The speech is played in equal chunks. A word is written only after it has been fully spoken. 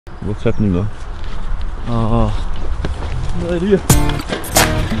What's happening though? No idea.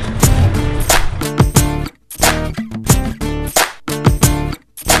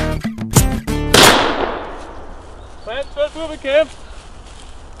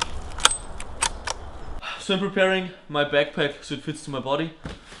 So I'm preparing my backpack so it fits to my body,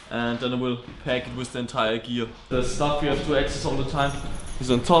 and then I will pack it with the entire gear. The stuff you have to access all the time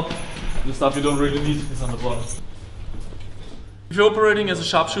is on top, the stuff you don't really need is on the bottom. If you're operating as a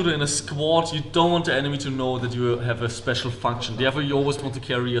sharpshooter in a squad, you don't want the enemy to know that you have a special function. Therefore you always want to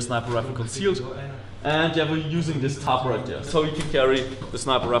carry your sniper rifle concealed, and therefore you're using this tab right there. So you can carry the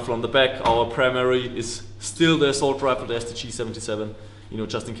sniper rifle on the back. Our primary is still the assault rifle, the STG-77. You know,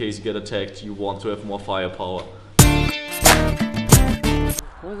 just in case you get attacked, you want to have more firepower. Das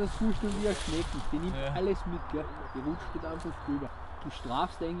Zustand wie ein Schnecken, der nimmt alles mit, gell? Der rutscht nicht einfach drüber. Du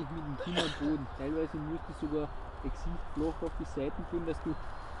strafst eigentlich mit dem Kinn am Boden. Teilweise musst du sogar extrem flach auf die Seiten tun, dass du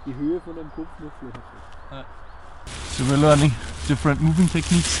die Höhe von deinem Kopf noch flacher kriegst. So we're learning different moving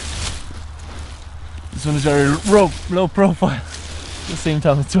techniques. This one is very low profile. At the same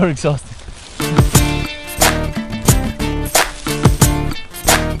time it's very exhausting.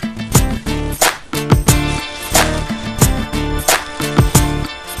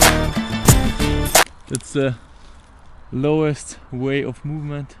 It's the lowest way of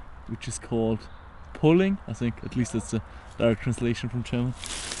movement, which is called pulling. I think at least that's the direct translation from German.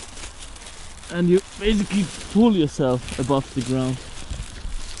 And you basically pull yourself above the ground.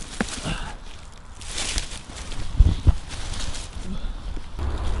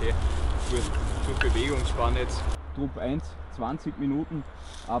 Okay, gut. Zur Bewegungsspanne jetzt. Trupp 1, 20 Minuten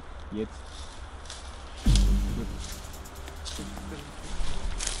ab jetzt. Gut.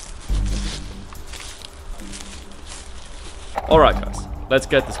 Alright guys, let's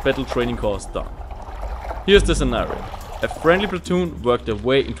get this battle training course done. Here's the scenario. A friendly platoon worked their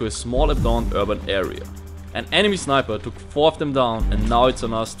way into a small abandoned urban area. An enemy sniper took 4 of them down, and now it's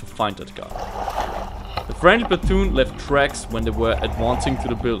on us to find that guy. The friendly platoon left tracks when they were advancing to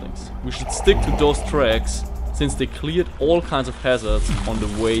the buildings. We should stick to those tracks since they cleared all kinds of hazards on the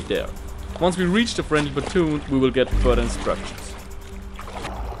way there. Once we reach the friendly platoon, we will get further instructions.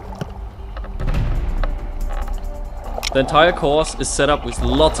 The entire course is set up with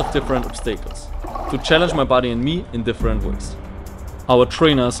lots of different obstacles to challenge my body and me in different ways. Our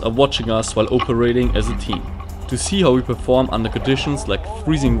trainers are watching us while operating as a team to see how we perform under conditions like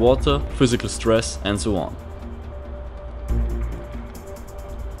freezing water, physical stress and so on.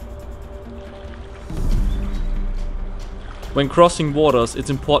 When crossing waters, it's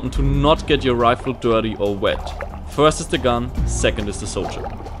important to not get your rifle dirty or wet. First is the gun, second is the soldier.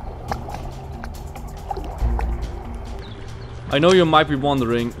 I know you might be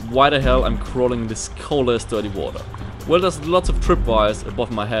wondering why the hell I'm crawling in this cold as dirty water. Well, there's lots of tripwires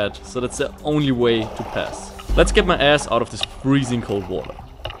above my head, so that's the only way to pass. Let's get my ass out of this freezing cold water.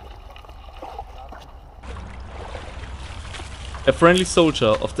 A friendly soldier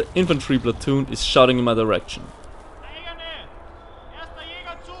of the infantry platoon is shouting in my direction.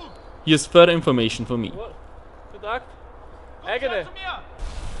 He has further information for me.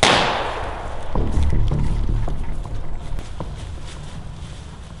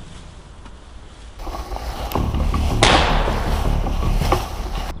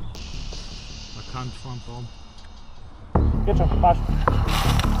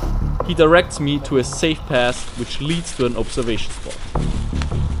 He directs me to a safe path which leads to an observation spot.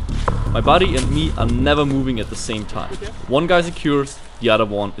 My body and me are never moving at the same time. One guy secures, the other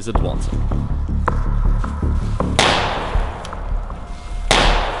one is advancing.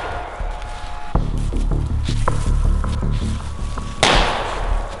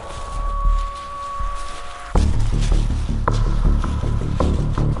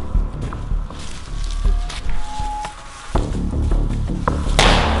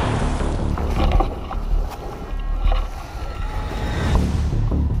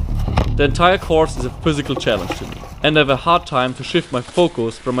 The entire course is a physical challenge to me, and I have a hard time to shift my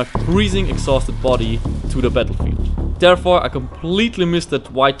focus from my freezing exhausted body to the battlefield. Therefore I completely missed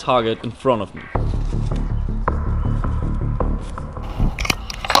that white target in front of me.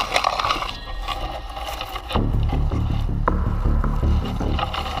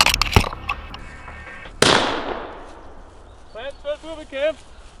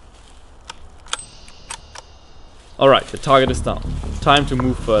 Alright, the target is down. Time to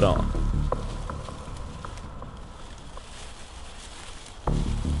move further on.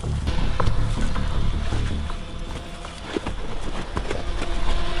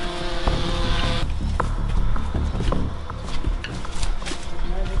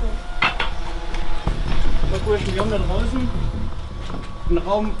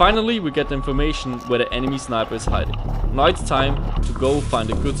 Finally, we get the information where the enemy sniper is hiding. Now it's time to go find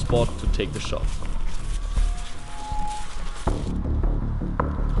a good spot to take the shot.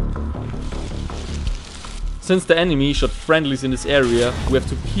 Since the enemy shot friendlies in this area, we have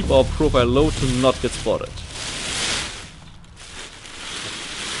to keep our profile low to not get spotted.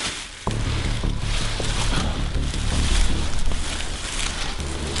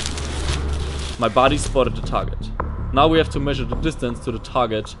 My body spotted the target. Now we have to measure the distance to the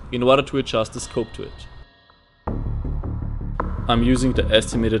target in order to adjust the scope to it. I'm using the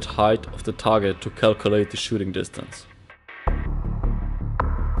estimated height of the target to calculate the shooting distance.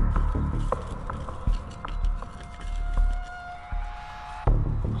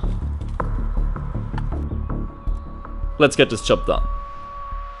 Let's get this job done.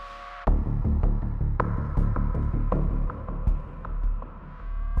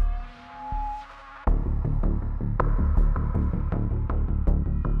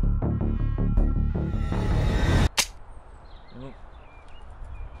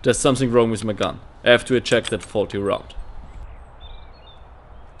 There's something wrong with my gun. I have to eject that faulty round.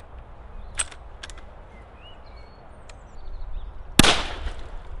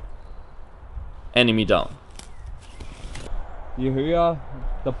 Enemy down. Je höher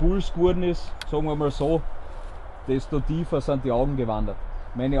der Puls geworden ist, sagen wir mal so, desto tiefer sind die Augen gewandert.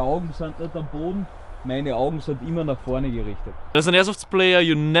 Meine Augen sind nicht am Boden, meine Augen sind immer nach vorne gerichtet. As an airsoft player,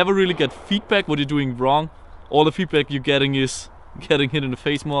 you never really get feedback what you're doing wrong. All the feedback you're getting is getting hit in the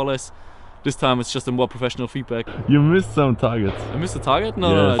face more or less. This time it's just a more professional feedback. You missed some targets. I missed a target? No,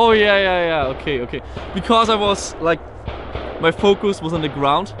 Yes. no, no. Oh yeah. Okay. Because I was like, my focus was on the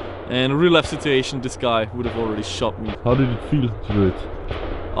ground, and in a real life situation, this guy would have already shot me. How did it feel to do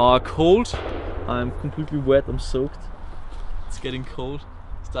it? Cold. I'm completely wet. I'm soaked. It's getting cold.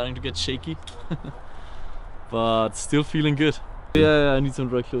 Starting to get shaky. But still feeling good. Yeah, I need some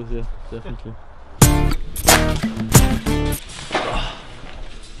dry clothes. Yeah, definitely.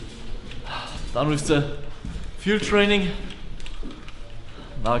 Done with the field training.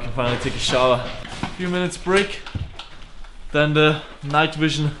 Now I can finally take a shower. A few minutes break. Then the night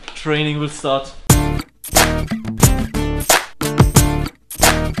vision training will start.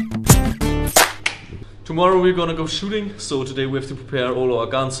 Tomorrow we're gonna go shooting, so today we have to prepare all our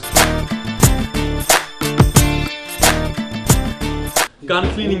guns. Gun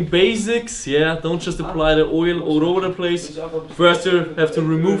cleaning basics, yeah, don't just apply the oil all over the place. First you have to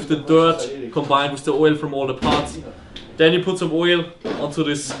remove the dirt combined with the oil from all the parts. Then you put some oil onto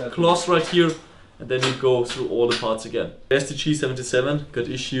this cloth right here, and then you go through all the parts again. The STG-77 got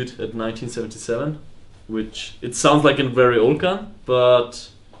issued at 1977, which it sounds like a very old gun, but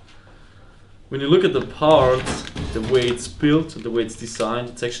when you look at the parts, the way it's built, the way it's designed,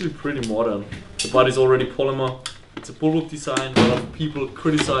 it's actually pretty modern. The body's already polymer. It's a bullwhip design. A lot of people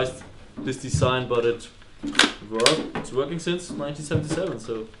criticized this design, but it worked. It's working since 1977,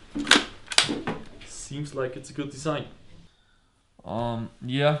 so seems like it's a good design.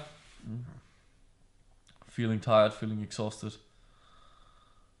 Yeah. Feeling tired, feeling exhausted.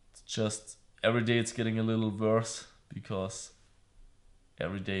 It's just every day it's getting a little worse because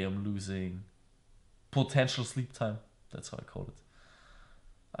every day I'm losing potential sleep time. That's how I call it.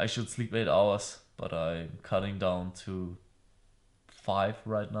 I should sleep 8 hours, but I'm cutting down to 5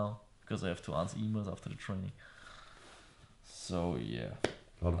 right now because I have to answer emails after the training. So yeah,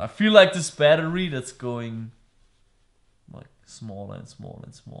 I feel like this battery that's going like smaller and smaller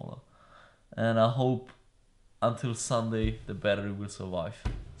and smaller, and I hope until Sunday the battery will survive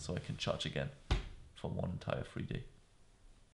so I can charge again for one entire free day.